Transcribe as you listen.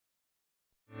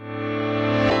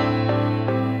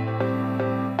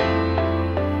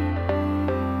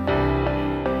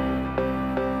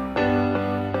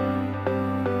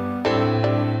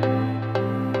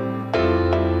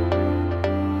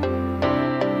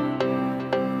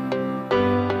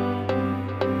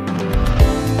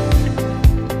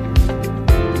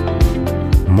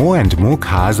and more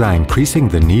cars are increasing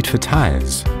the need for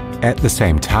tires. At the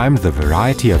same time, the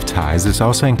variety of tires is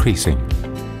also increasing.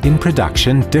 In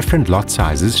production, different lot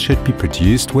sizes should be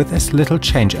produced with as little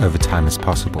change over time as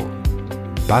possible.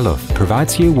 Balluff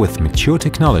provides you with mature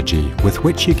technology with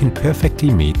which you can perfectly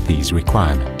meet these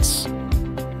requirements.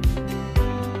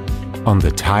 On the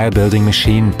tire building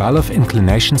machine, Balluff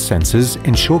inclination sensors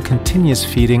ensure continuous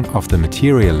feeding of the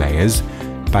material layers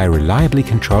by reliably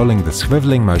controlling the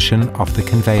swiveling motion of the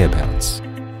conveyor belts.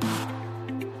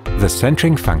 The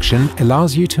centering function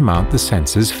allows you to mount the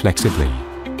sensors flexibly.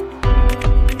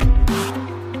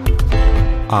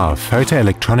 Our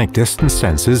photoelectronic distance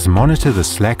sensors monitor the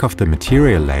slack of the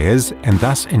material layers and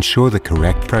thus ensure the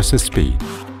correct process speed.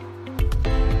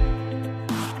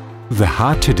 The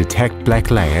hard-to-detect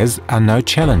black layers are no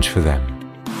challenge for them.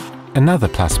 Another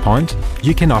plus point,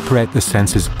 you can operate the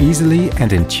sensors easily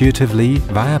and intuitively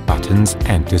via buttons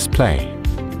and display.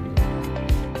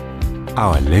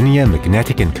 Our linear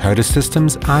magnetic encoder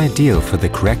systems are ideal for the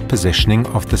correct positioning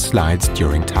of the slides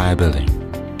during tire building.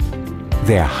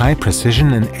 Their high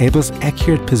precision enables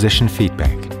accurate position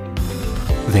feedback.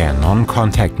 Their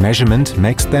non-contact measurement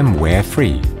makes them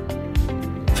wear-free.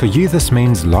 For you, this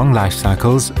means long life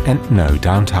cycles and no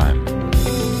downtime.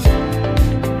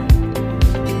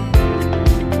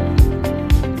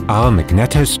 Our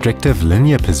magnetostrictive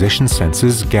linear position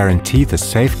sensors guarantee the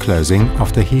safe closing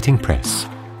of the heating press,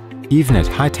 even at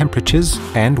high temperatures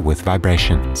and with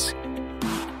vibrations.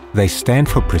 They stand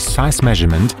for precise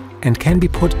measurement and can be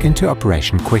put into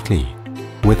operation quickly,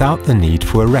 without the need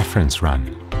for a reference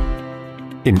run.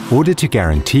 In order to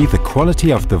guarantee the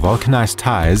quality of the vulcanized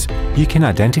tires, you can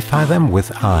identify them with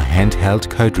our handheld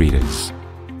code readers.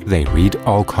 They read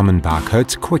all common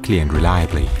barcodes quickly and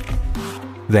reliably.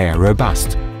 They are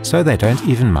robust, so they don't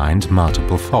even mind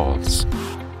multiple faults.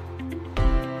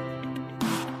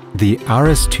 The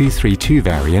RS232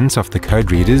 variants of the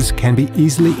code readers can be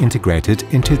easily integrated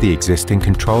into the existing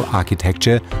control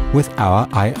architecture with our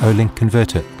IO-Link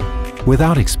converter,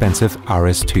 without expensive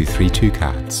RS232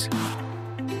 cards.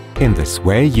 In this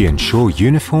way, you ensure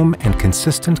uniform and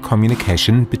consistent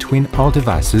communication between all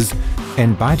devices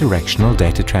and bidirectional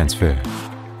data transfer.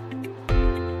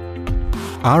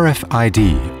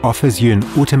 RFID offers you an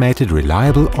automated,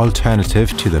 reliable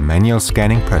alternative to the manual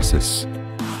scanning process.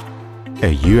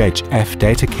 A UHF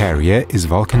data carrier is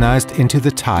vulcanized into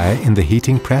the tire in the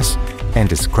heating press and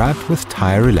described with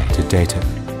tire-related data.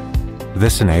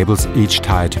 This enables each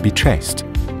tire to be traced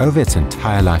over its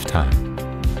entire lifetime.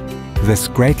 This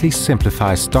greatly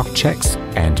simplifies stock checks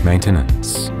and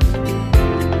maintenance.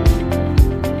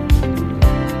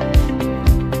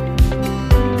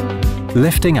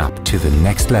 Lifting up to the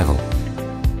next level,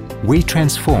 we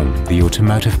transform the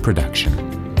automotive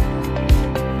production.